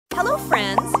Hello,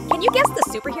 friends! Can you guess the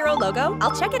superhero logo?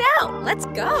 I'll check it out! Let's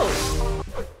go!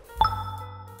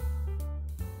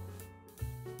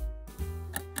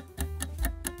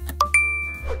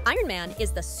 Iron Man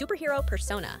is the superhero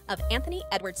persona of Anthony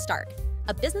Edward Stark,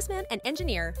 a businessman and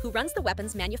engineer who runs the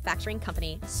weapons manufacturing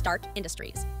company Stark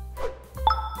Industries.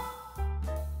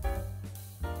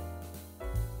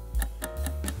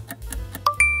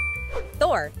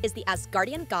 Thor is the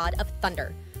Asgardian god of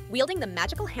thunder, wielding the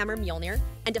magical hammer Mjolnir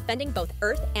and defending both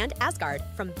Earth and Asgard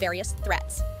from various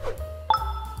threats.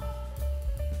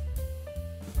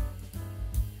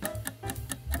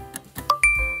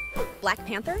 Black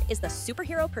Panther is the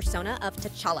superhero persona of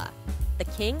T'Challa, the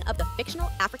king of the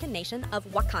fictional African nation of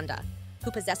Wakanda,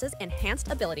 who possesses enhanced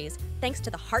abilities thanks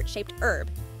to the heart-shaped herb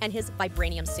and his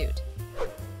vibranium suit.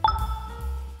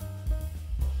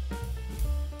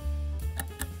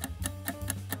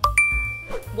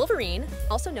 Wolverine,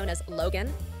 also known as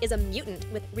Logan, is a mutant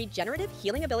with regenerative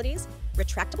healing abilities,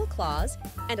 retractable claws,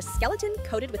 and a skeleton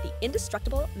coated with the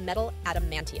indestructible metal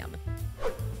adamantium.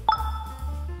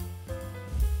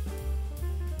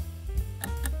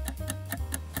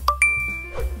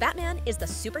 Batman is the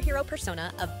superhero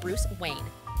persona of Bruce Wayne,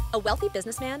 a wealthy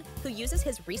businessman who uses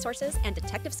his resources and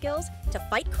detective skills to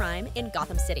fight crime in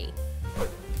Gotham City.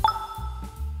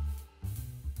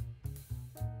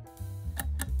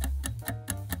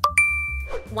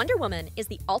 Wonder Woman is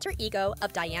the alter ego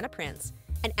of Diana Prince,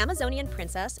 an Amazonian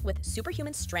princess with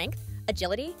superhuman strength,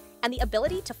 agility, and the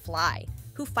ability to fly,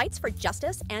 who fights for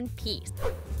justice and peace.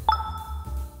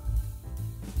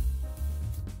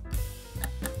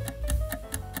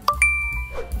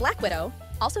 Black Widow,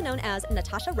 also known as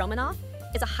Natasha Romanoff,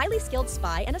 is a highly skilled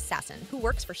spy and assassin who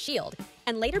works for S.H.I.E.L.D.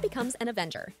 and later becomes an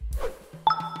Avenger.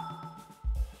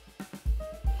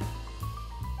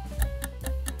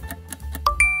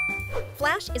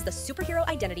 Flash is the superhero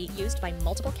identity used by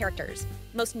multiple characters,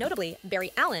 most notably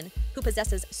Barry Allen, who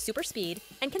possesses super speed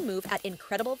and can move at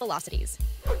incredible velocities.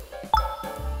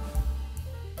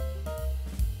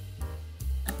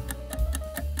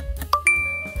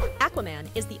 Aquaman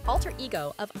is the alter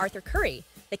ego of Arthur Curry,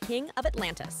 the king of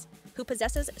Atlantis, who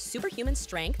possesses superhuman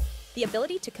strength, the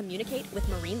ability to communicate with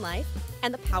marine life,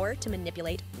 and the power to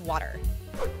manipulate water.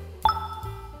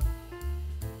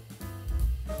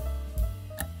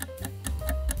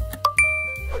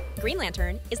 Green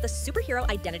Lantern is the superhero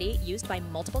identity used by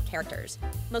multiple characters,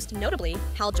 most notably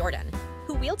Hal Jordan,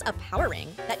 who wields a power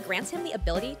ring that grants him the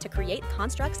ability to create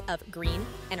constructs of green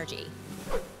energy.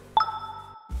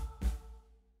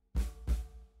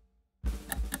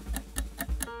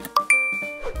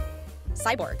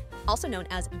 Cyborg, also known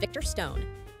as Victor Stone,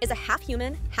 is a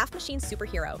half-human, half-machine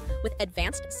superhero with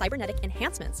advanced cybernetic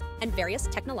enhancements and various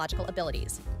technological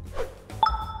abilities.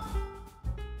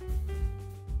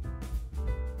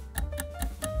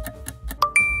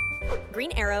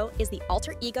 Green Arrow is the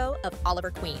alter ego of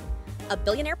Oliver Queen, a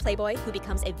billionaire playboy who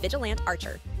becomes a vigilant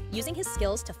archer, using his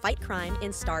skills to fight crime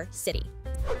in Star City.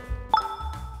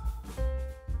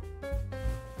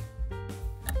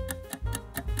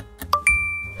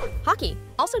 Hawkeye,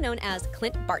 also known as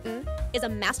Clint Barton, is a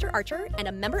master archer and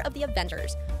a member of the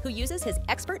Avengers who uses his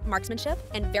expert marksmanship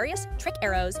and various trick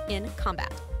arrows in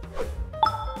combat.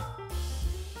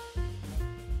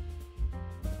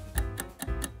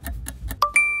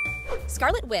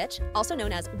 Scarlet Witch, also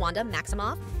known as Wanda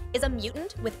Maximoff, is a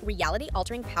mutant with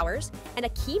reality-altering powers and a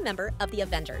key member of the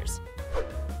Avengers.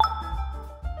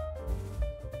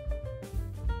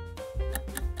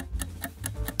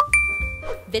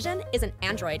 Vision is an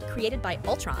android created by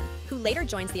Ultron, who later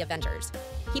joins the Avengers.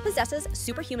 He possesses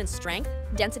superhuman strength,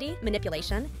 density,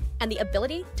 manipulation, and the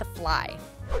ability to fly.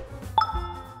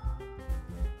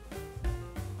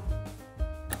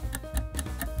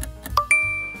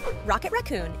 Rocket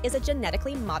Raccoon is a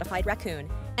genetically modified raccoon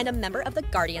and a member of the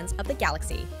Guardians of the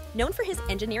Galaxy, known for his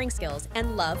engineering skills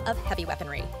and love of heavy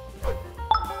weaponry.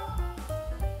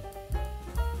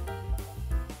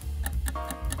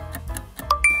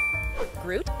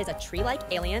 Groot is a tree-like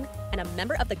alien and a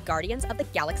member of the Guardians of the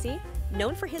Galaxy,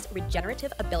 known for his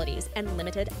regenerative abilities and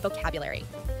limited vocabulary.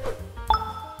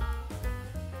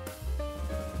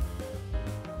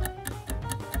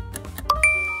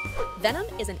 Venom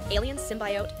is an alien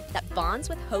symbiote that bonds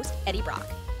with host Eddie Brock,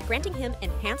 granting him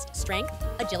enhanced strength,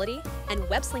 agility, and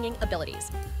web-slinging abilities,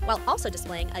 while also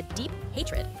displaying a deep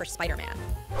hatred for Spider-Man.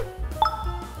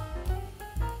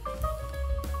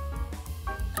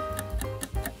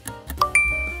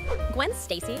 Gwen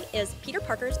Stacy is Peter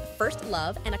Parker's first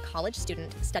love and a college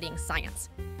student studying science.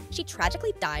 She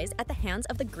tragically dies at the hands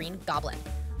of the Green Goblin,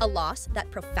 a loss that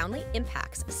profoundly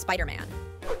impacts Spider-Man.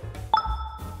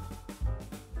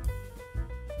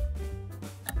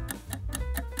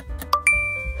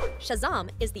 Shazam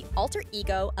is the alter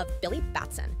ego of Billy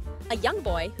Batson, a young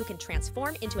boy who can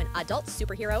transform into an adult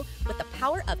superhero with the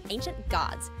power of ancient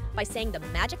gods by saying the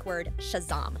magic word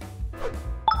Shazam.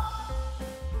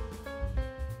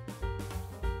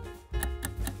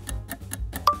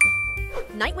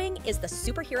 Nightwing is the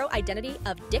superhero identity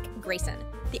of Dick Grayson,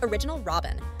 the original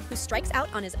Robin, who strikes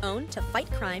out on his own to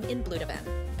fight crime in Blüdhaven.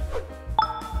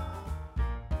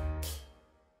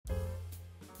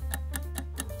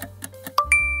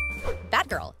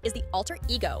 Batgirl is the alter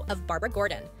ego of Barbara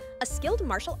Gordon, a skilled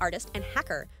martial artist and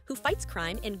hacker who fights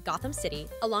crime in Gotham City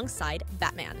alongside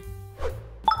Batman.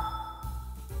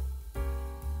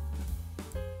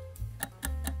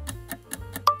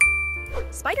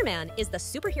 Spider-Man is the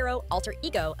superhero alter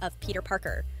ego of Peter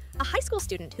Parker, a high school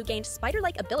student who gained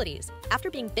spider-like abilities after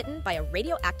being bitten by a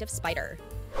radioactive spider.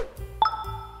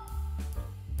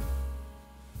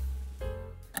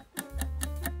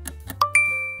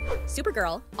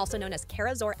 Supergirl, also known as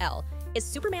Kara Zor-El, is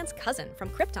Superman's cousin from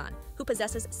Krypton who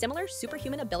possesses similar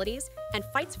superhuman abilities and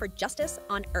fights for justice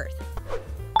on Earth.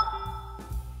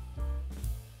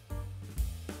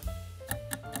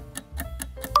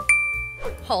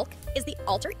 Hulk is the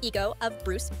alter ego of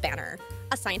Bruce Banner,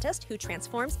 a scientist who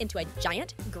transforms into a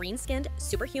giant, green-skinned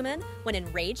superhuman when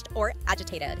enraged or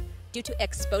agitated due to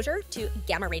exposure to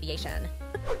gamma radiation.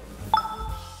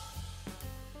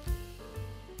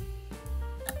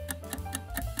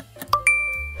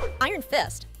 Iron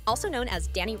Fist, also known as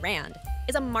Danny Rand,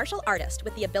 is a martial artist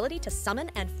with the ability to summon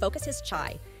and focus his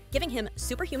chi, giving him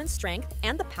superhuman strength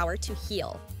and the power to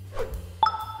heal.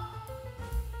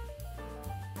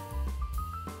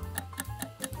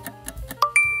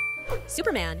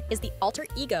 Superman is the alter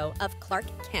ego of Clark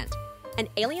Kent, an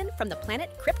alien from the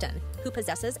planet Krypton who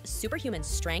possesses superhuman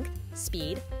strength,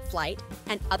 speed, flight,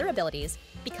 and other abilities,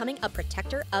 becoming a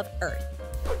protector of Earth.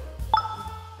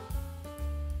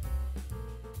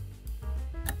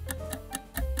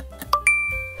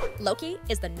 Loki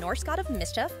is the Norse god of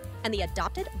mischief and the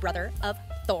adopted brother of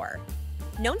Thor.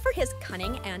 Known for his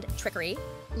cunning and trickery,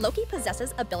 Loki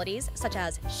possesses abilities such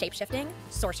as shapeshifting,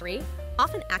 sorcery,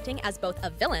 often acting as both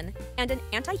a villain and an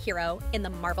anti-hero in the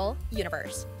Marvel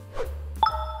Universe.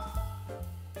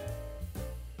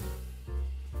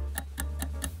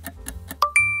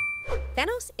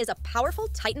 Thanos is a powerful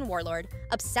Titan warlord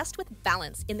obsessed with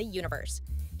balance in the universe.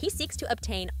 He seeks to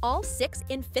obtain all 6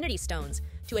 Infinity Stones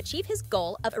to achieve his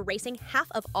goal of erasing half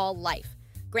of all life,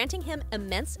 granting him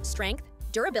immense strength,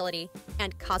 durability,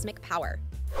 and cosmic power.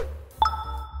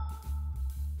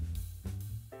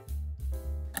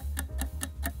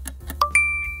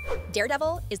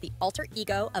 Daredevil is the alter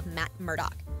ego of Matt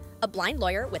Murdock, a blind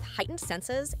lawyer with heightened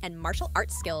senses and martial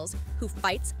arts skills who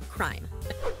fights crime.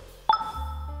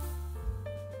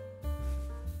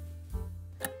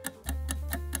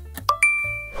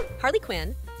 Harley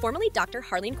Quinn, formerly Dr.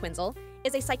 Harleen Quinzel,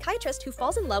 is a psychiatrist who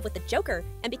falls in love with the Joker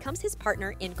and becomes his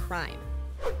partner in crime.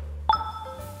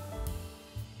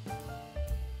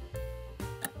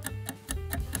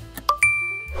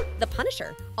 The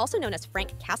Punisher, also known as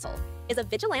Frank Castle, is a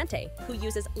vigilante who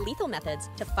uses lethal methods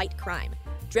to fight crime,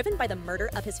 driven by the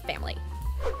murder of his family.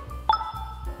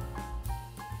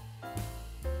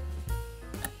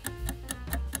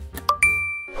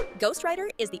 Ghost Rider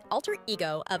is the alter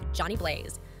ego of Johnny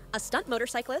Blaze, a stunt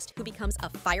motorcyclist who becomes a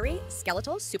fiery,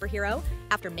 skeletal superhero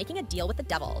after making a deal with the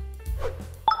devil.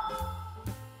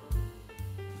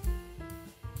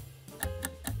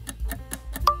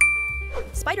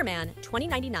 Spider-Man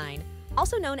 2099,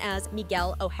 also known as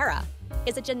Miguel O'Hara,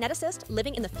 is a geneticist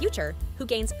living in the future who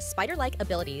gains spider-like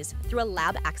abilities through a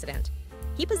lab accident.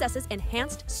 He possesses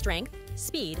enhanced strength,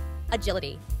 speed,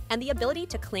 agility, and the ability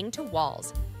to cling to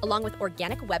walls, along with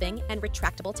organic webbing and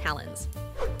retractable talons.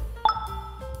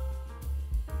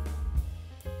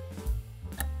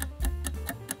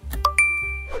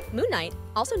 Moon Knight,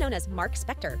 also known as Mark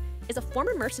Spector, is a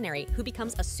former mercenary who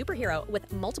becomes a superhero with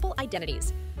multiple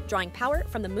identities, drawing power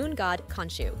from the moon god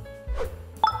Khonshu.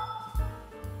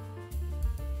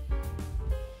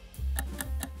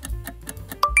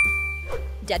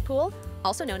 Deadpool,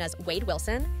 also known as Wade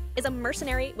Wilson, is a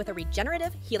mercenary with a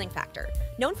regenerative healing factor,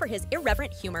 known for his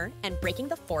irreverent humor and breaking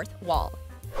the fourth wall.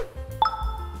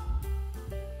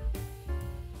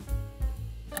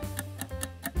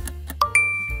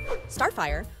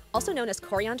 Starfire, also known as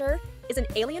Coriander, is an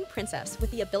alien princess with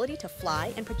the ability to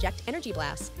fly and project energy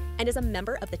blasts and is a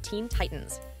member of the Teen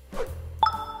Titans.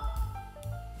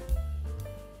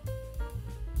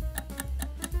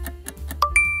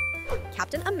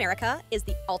 Captain America is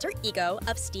the alter ego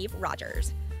of Steve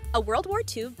Rogers, a World War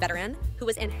II veteran who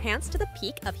was enhanced to the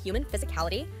peak of human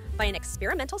physicality by an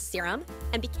experimental serum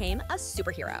and became a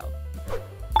superhero.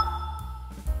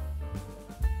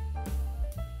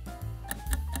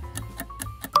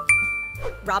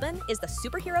 Robin is the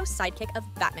superhero sidekick of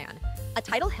Batman, a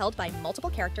title held by multiple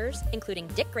characters including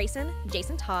Dick Grayson,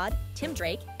 Jason Todd, Tim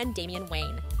Drake, and Damian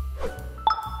Wayne.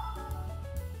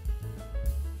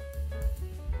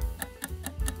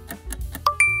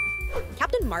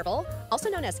 Captain Marvel, also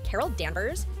known as Carol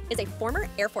Danvers, is a former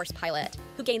Air Force pilot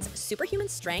who gains superhuman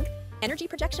strength, energy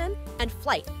projection, and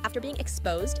flight after being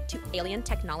exposed to alien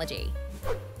technology.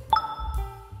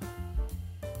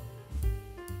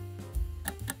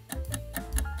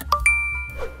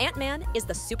 Ant-Man is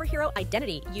the superhero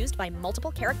identity used by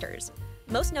multiple characters,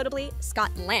 most notably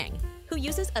Scott Lang, who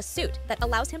uses a suit that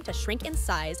allows him to shrink in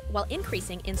size while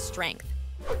increasing in strength.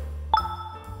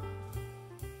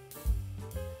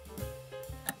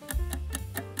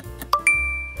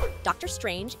 Doctor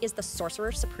Strange is the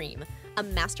Sorcerer Supreme, a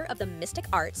master of the mystic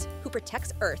arts who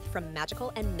protects Earth from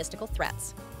magical and mystical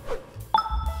threats.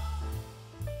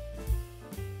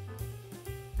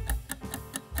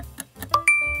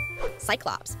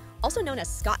 Cyclops, also known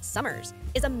as Scott Summers,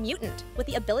 is a mutant with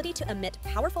the ability to emit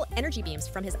powerful energy beams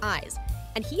from his eyes,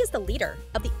 and he is the leader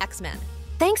of the X-Men.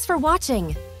 Thanks for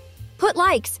watching. Put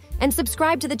likes and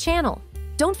subscribe to the channel.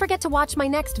 Don't forget to watch my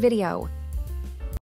next video.